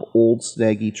couple of old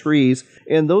snaggy trees,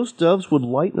 and those doves would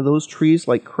light into those trees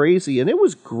like crazy, and it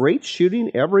was great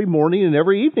shooting every morning and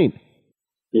every evening.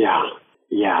 Yeah,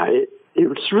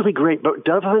 It's really great, but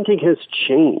dove hunting has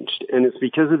changed, and it's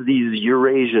because of these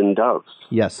Eurasian doves.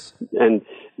 Yes. And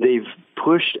they've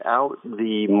pushed out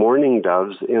the mourning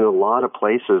doves in a lot of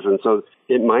places, and so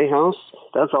in my house,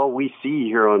 that's all we see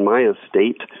here on my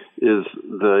estate is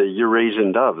the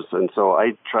Eurasian doves, and so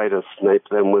I try to snipe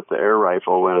them with the air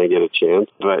rifle when I get a chance,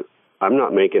 but I'm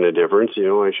not making a difference.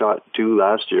 I shot 2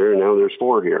 last year, and now there's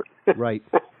 4 here. Right.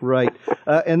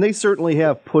 And they certainly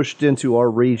have pushed into our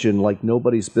region like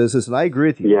nobody's business, and I agree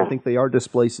with you. Yeah. I think they are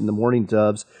displacing the mourning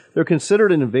doves. They're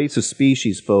considered an invasive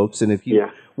species, folks, and if you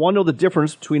want to know the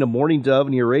difference between a mourning dove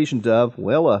and a Eurasian dove,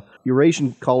 well, a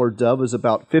Eurasian collared dove is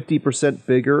about 50%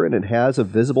 bigger, and it has a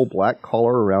visible black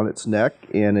collar around its neck,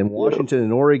 and in Washington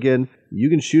and Oregon, you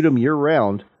can shoot them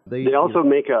year-round. They also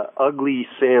make a ugly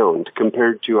sound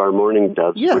compared to our mourning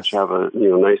doves, which have a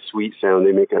nice sweet sound.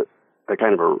 They make a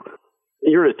kind of a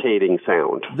irritating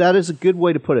sound. That is a good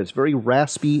way to put it. It's very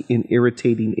raspy and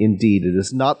irritating indeed. It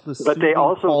is not the but they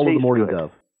also call of the mourning good.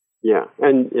 dove. Yeah,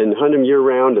 and hunt them year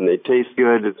round, and they taste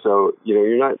good. And so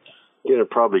you're not going to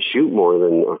probably shoot more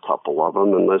than a couple of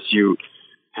them unless you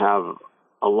have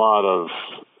a lot of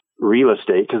real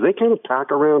estate, because they kind of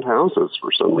pack around houses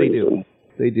for some reason.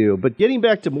 They do. But getting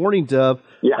back to mourning dove,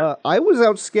 I was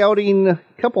out scouting a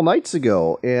couple nights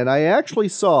ago, and I actually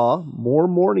saw more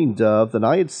mourning dove than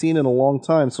I had seen in a long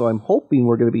time, so I'm hoping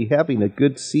we're going to be having a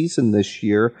good season this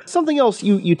year. Something else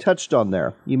you touched on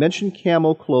there. You mentioned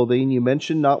camo clothing. You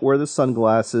mentioned not wear the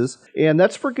sunglasses, and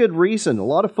that's for good reason. A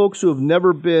lot of folks who have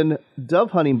never been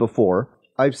dove hunting before,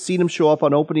 I've seen them show up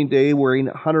on opening day wearing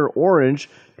hunter orange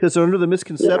because they're under the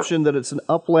misconception that it's an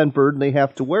upland bird and they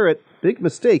have to wear it. Big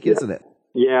mistake, isn't it?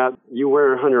 Yeah, you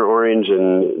wear hunter orange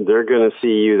and they're going to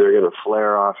see you, they're going to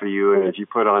flare off of you, and if you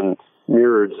put on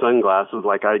mirrored sunglasses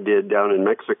like I did down in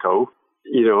Mexico,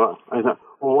 I thought,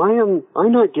 well, why am I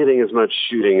not getting as much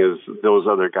shooting as those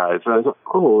other guys? And I thought,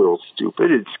 oh, little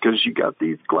stupid, it's because you got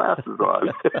these glasses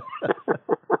on.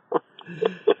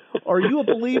 Are you a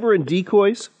believer in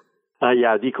decoys?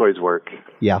 Yeah, decoys work.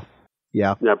 Yeah.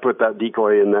 Put that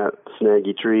decoy in that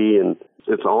snaggy tree and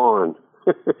it's on.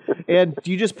 And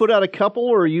do you just put out a couple,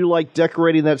 or are you like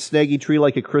decorating that snaggy tree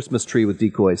like a Christmas tree with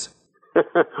decoys?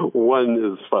 One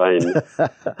is fine.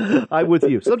 I'm with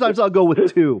you. Sometimes I'll go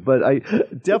with 2, but I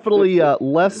definitely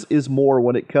less is more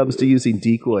when it comes to using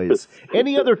decoys.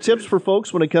 Any other tips for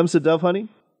folks when it comes to dove hunting?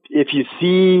 If you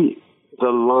see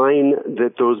the line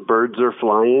that those birds are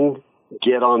flying,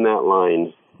 get on that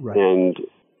line. Right. And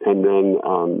then,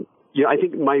 I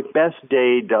think my best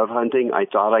day dove hunting, I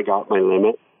thought I got my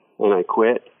limit. And I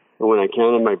quit. And when I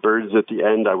counted my birds at the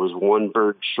end, I was 1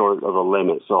 bird short of a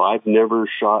limit. So I've never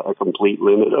shot a complete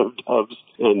limit of doves,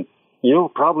 and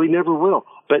probably never will.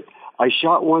 But I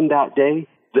shot one that day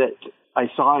that I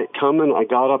saw it coming. I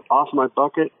got up off my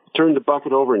bucket, turned the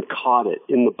bucket over, and caught it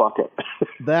in the bucket.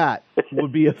 That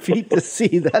would be a feat to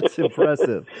see. That's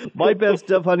impressive. My best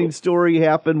dove hunting story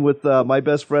happened with my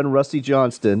best friend, Rusty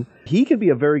Johnston. He can be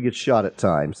a very good shot at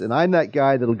times, and I'm that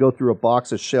guy that'll go through a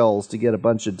box of shells to get a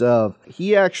bunch of dove.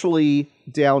 He actually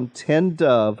downed 10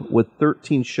 dove with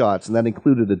 13 shots, and that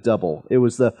included a double. It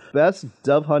was the best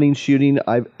dove hunting shooting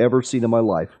I've ever seen in my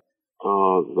life.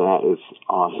 Oh, that is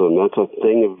awesome. That's a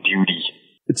thing of beauty.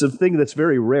 It's a thing that's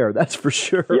very rare, that's for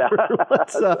sure. Yeah.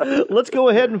 Let's go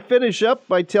ahead and finish up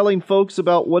by telling folks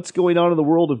about what's going on in the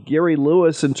world of Gary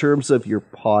Lewis in terms of your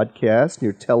podcast,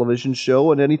 your television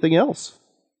show, and anything else.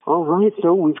 All right,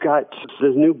 so we've got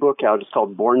this new book out. It's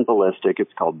called Born Ballistic.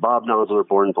 It's called Bob Nosler,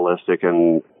 Born Ballistic,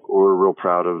 and we're real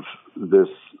proud of this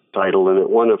title. And it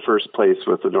won a first place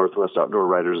with the Northwest Outdoor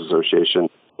Writers Association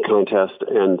contest.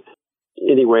 And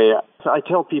anyway, I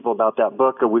tell people about that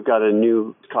book. We've got a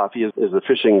new coffee, is the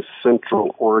Fishing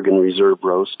Central Oregon Reserve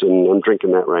Roast, and I'm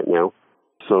drinking that right now.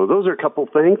 So those are a couple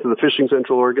things in the Fishing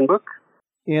Central Oregon book.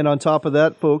 And on top of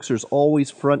that, folks, there's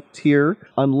always Frontier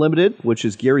Unlimited, which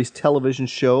is Gary's television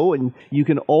show. And you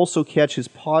can also catch his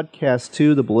podcast,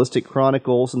 too, The Ballistic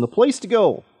Chronicles. And the place to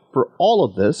go for all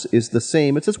of this is the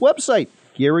same. It's his website,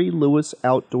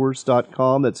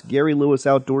 GaryLewisOutdoors.com. That's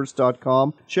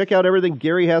GaryLewisOutdoors.com. Check out everything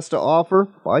Gary has to offer.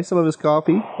 Buy some of his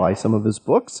coffee. Buy some of his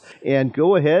books. And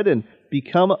go ahead and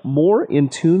become more in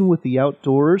tune with the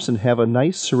outdoors and have a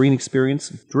nice, serene experience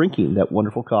drinking that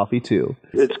wonderful coffee, too.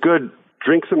 It's good.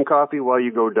 Drink some coffee while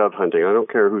you go dove hunting. I don't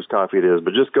care whose coffee it is,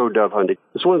 but just go dove hunting.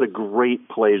 It's one of the great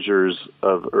pleasures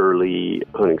of early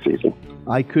hunting season.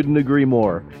 I couldn't agree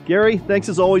more. Gary, thanks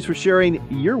as always for sharing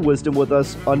your wisdom with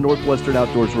us on Northwestern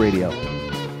Outdoors Radio.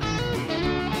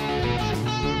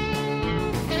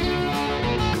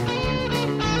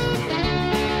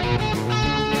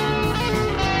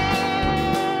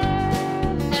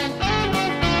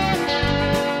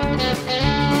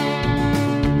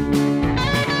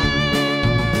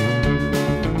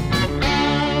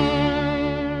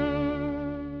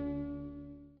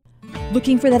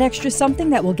 Looking for that extra something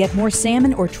that will get more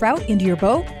salmon or trout into your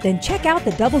boat? Then check out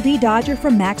the Double D Dodger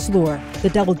from Max Lure. The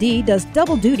Double D does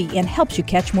double duty and helps you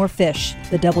catch more fish.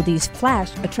 The Double D's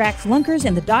flash attracts lunkers,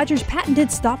 and the Dodger's patented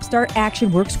stop-start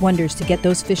action works wonders to get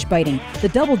those fish biting. The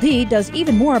Double D does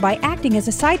even more by acting as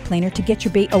a side planer to get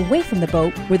your bait away from the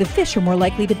boat where the fish are more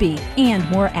likely to be and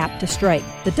more apt to strike.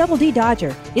 The Double D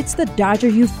Dodger. It's the Dodger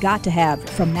you've got to have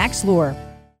from Max Lure.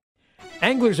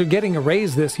 Anglers are getting a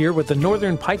raise this year with the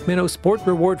Northern Pike Minnow Sport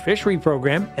Reward Fishery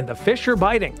Program, and the fish are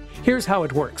biting. Here's how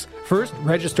it works. First,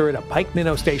 register at a pike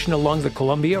minnow station along the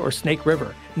Columbia or Snake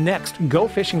River. Next, go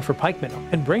fishing for pike minnow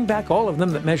and bring back all of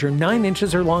them that measure 9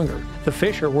 inches or longer. The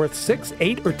fish are worth $6,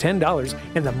 $8, or $10,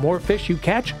 and the more fish you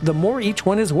catch, the more each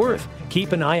one is worth.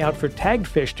 Keep an eye out for tagged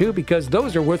fish too, because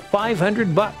those are worth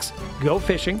 $500. Go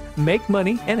fishing, make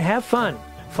money, and have fun.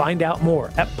 Find out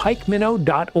more at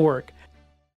pikeminnow.org.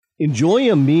 Enjoy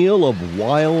a meal of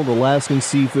wild Alaskan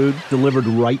seafood delivered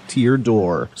right to your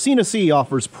door. Sina Sea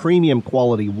offers premium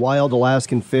quality wild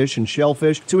Alaskan fish and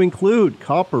shellfish to include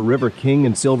Copper River king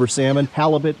and silver salmon,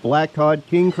 halibut, black cod,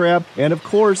 king crab, and of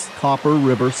course, Copper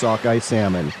River sockeye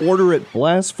salmon. Order it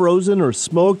blast frozen or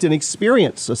smoked and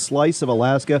experience a slice of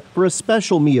Alaska for a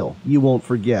special meal you won't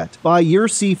forget. Buy your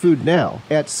seafood now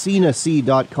at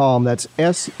sinasea.com. That's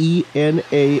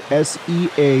SENASEA,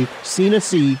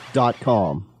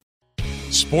 sinasea.com.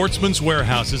 Sportsman's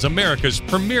Warehouse is America's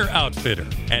premier outfitter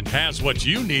and has what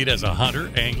you need as a hunter,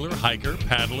 angler, hiker,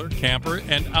 paddler, camper,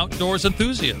 and outdoors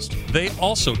enthusiast. They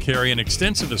also carry an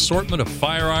extensive assortment of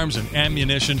firearms and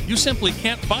ammunition you simply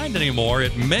can't find anymore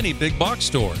at many big box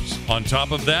stores. On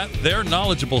top of that, their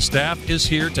knowledgeable staff is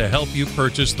here to help you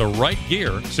purchase the right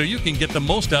gear so you can get the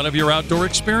most out of your outdoor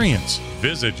experience.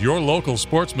 Visit your local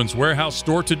Sportsman's Warehouse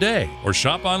store today or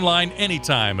shop online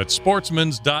anytime at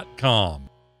sportsmans.com.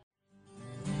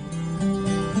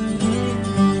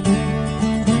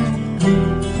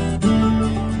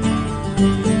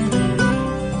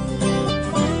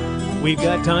 We've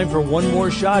got time for one more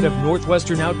shot of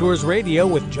Northwestern Outdoors Radio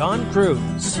with John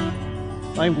Cruz.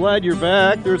 I'm glad you're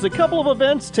back. There's a couple of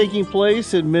events taking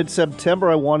place in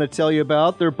mid-September I want to tell you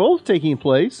about. They're both taking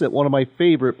place at one of my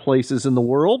favorite places in the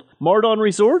world, Mardon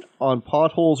Resort on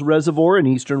Potholes Reservoir in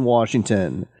eastern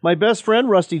Washington. My best friend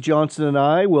Rusty Johnson and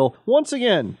I will once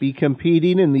again be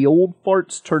competing in the Old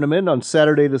Farts Tournament on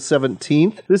Saturday the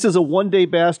 17th. This is a one-day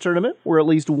bass tournament where at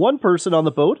least one person on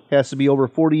the boat has to be over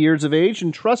 40 years of age,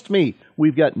 and trust me,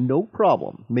 we've got no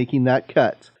problem making that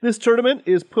cut. This tournament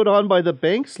is put on by the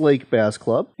Banks Lake Bass Club,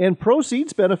 and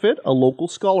proceeds benefit a local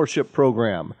scholarship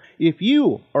program. If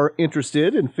you are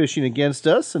interested in fishing against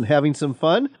us and having some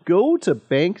fun, go to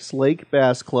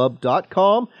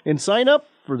BanksLakeBassClub.com and sign up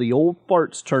for the Old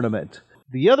Farts Tournament.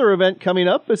 The other event coming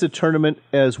up is a tournament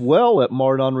as well at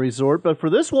Mardon Resort, but for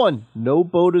this one, no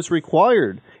boat is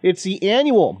required. It's the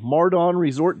annual Mardon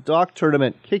Resort Dock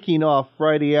Tournament, kicking off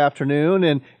Friday afternoon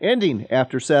and ending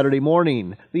after Saturday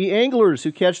morning. The anglers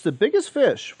who catch the biggest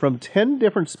fish from 10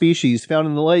 different species found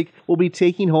in the lake will be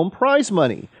taking home prize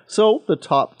money. So the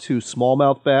top 2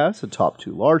 smallmouth bass, the top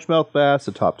 2 largemouth bass,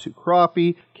 the top 2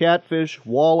 crappie, catfish,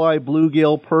 walleye,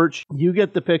 bluegill, perch, you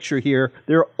get the picture here.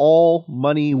 They're all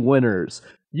money winners.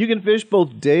 You can fish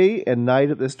both day and night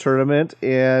at this tournament,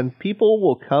 and people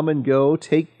will come and go,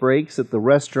 take breaks at the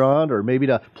restaurant, or maybe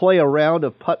to play a round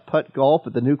of putt-putt golf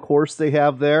at the new course they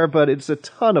have there, but it's a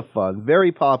ton of fun.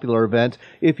 Very popular event.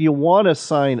 If you want to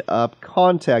sign up,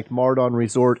 contact Mardon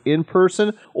Resort in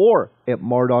person or at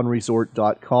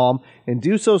mardonresort.com, and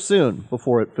do so soon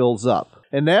before it fills up.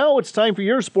 And now it's time for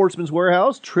your Sportsman's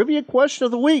Warehouse Trivia Question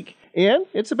of the Week. And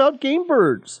it's about game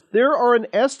birds. There are an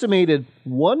estimated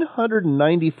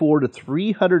 194 to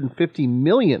 350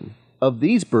 million of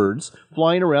these birds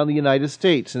flying around the United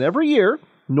States. And every year,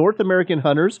 North American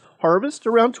hunters harvest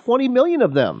around 20 million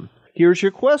of them. Here's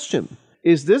your question.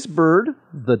 Is this bird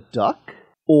the duck?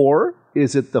 Or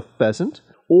is it the pheasant?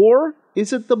 Or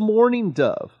is it the mourning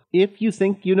dove? If you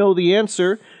think you know the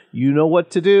answer, you know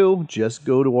what to do. Just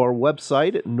go to our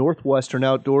website at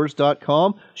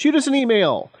northwesternoutdoors.com, shoot us an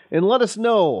email, and let us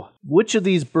know which of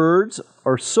these birds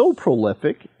are so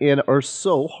prolific and are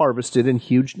so harvested in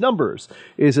huge numbers.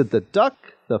 Is it the duck,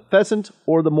 the pheasant,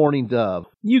 or the mourning dove?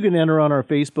 You can enter on our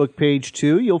Facebook page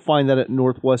too. You'll find that at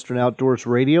Northwestern Outdoors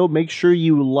Radio. Make sure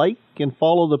you like and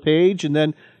follow the page, and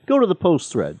then go to the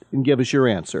post thread and give us your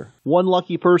answer. One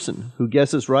lucky person who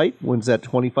guesses right wins that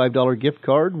 $25 gift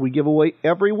card we give away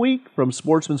every week from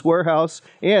Sportsman's Warehouse.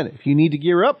 And if you need to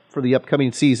gear up for the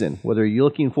upcoming season, whether you're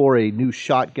looking for a new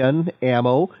shotgun,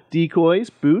 ammo,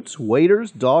 decoys, boots, waders,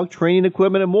 dog training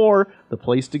equipment, and more, the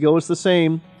place to go is the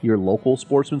same, your local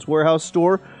Sportsman's Warehouse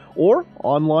store, or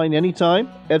online anytime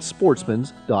at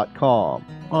sportsmans.com.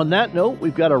 On that note,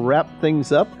 we've got to wrap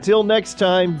things up. Till next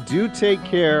time, do take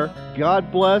care,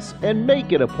 God bless, and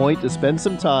make it a point to spend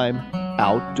some time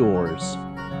outdoors.